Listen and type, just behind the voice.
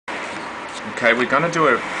Okay, we're going to do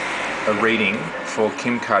a reading for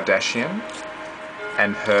Kim Kardashian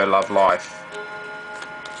and her love life.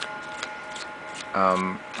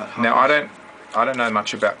 Now I don't know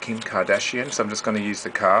much about Kim Kardashian, so I'm just going to use the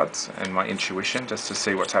cards and my intuition just to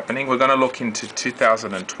see what's happening. We're going to look into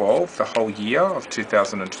 2012, the whole year of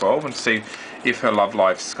 2012, and see if her love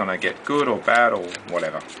life's going to get good or bad or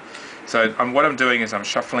whatever. So what I'm doing is I'm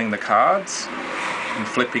shuffling the cards and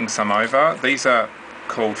flipping some over. These are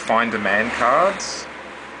called Find a Man cards.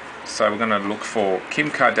 So we're going to look for Kim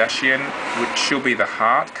Kardashian, which she'll be the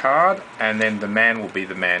heart card, and then the man will be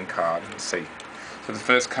the man card. Let's see. So the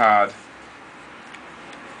first card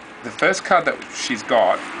that she's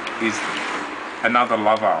got is another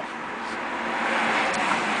lover.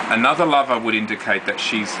 Another lover would indicate that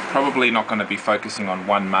she's probably not going to be focusing on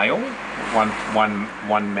one male,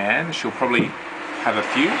 one man. She'll probably have a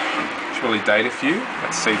few. She'll probably date a few.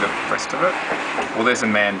 Let's see the rest of it. Well, there's a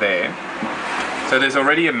man there. So there's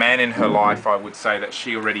already a man in her life, I would say, that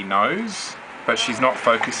she already knows, but she's not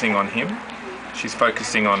focusing on him. She's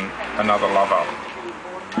focusing on another lover.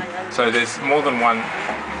 So there's more than one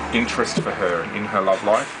interest for her in her love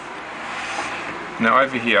life. Now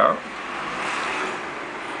over here,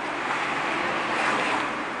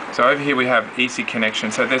 we have easy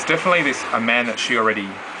connection. So there's definitely a man that she already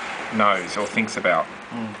knows or thinks about,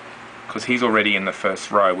 because he's already in the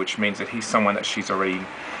first row, which means that he's someone that she's already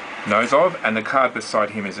knows of. And the card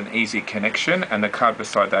beside him is an easy connection, and the card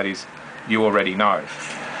beside that is you already know.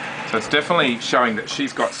 So it's definitely showing that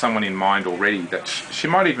she's got someone in mind already, that she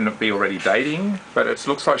might even be already dating, but it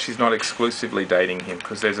looks like she's not exclusively dating him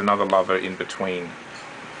because there's another lover in between.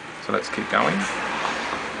 So let's keep going.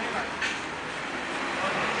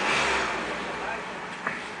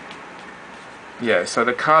 Yeah, so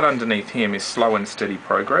the card underneath him is slow and steady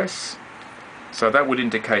progress. So that would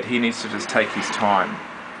indicate he needs to just take his time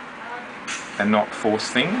and not force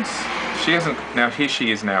things. She hasn't, now here she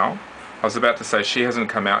is now. I was about to say she hasn't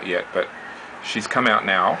come out yet, but she's come out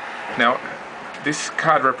now. Now, this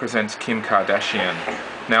card represents Kim Kardashian.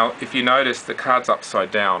 Now, if you notice, the card's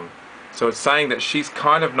upside down. So it's saying that she's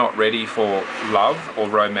kind of not ready for love or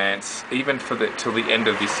romance, even till the end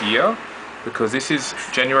of this year, because this is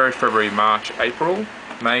January, February, March, April,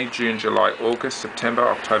 May, June, July, August, September,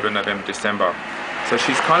 October, November, December. So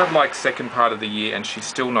she's kind of like second part of the year and she's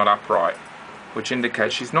still not upright, which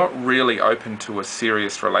indicates she's not really open to a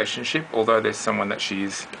serious relationship, although there's someone that she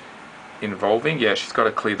is involving. Yeah, she's got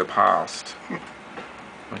to clear the past.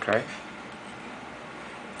 Okay.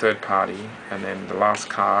 Third party. And then the last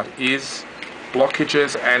card is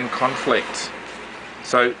blockages and conflict.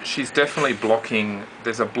 So she's definitely blocking,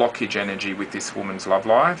 there's a blockage energy with this woman's love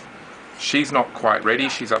life. She's not quite ready,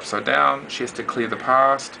 she's upside down, she has to clear the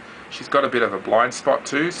past. She's got a bit of a blind spot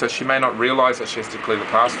too, so she may not realise that she has to clear the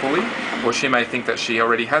past fully, or she may think that she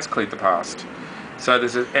already has cleared the past. So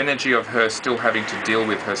there's an energy of her still having to deal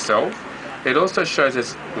with herself. It also shows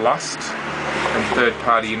us lust and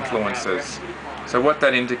third-party influences. So what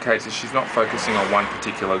that indicates is she's not focusing on one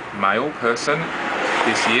particular male person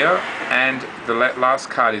this year, and the last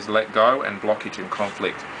card is let go and blockage and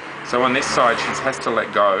conflict. So on this side she has to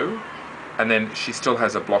let go, and then she still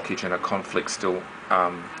has a blockage and a conflict still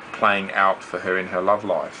playing out for her in her love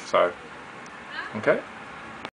life. So, okay.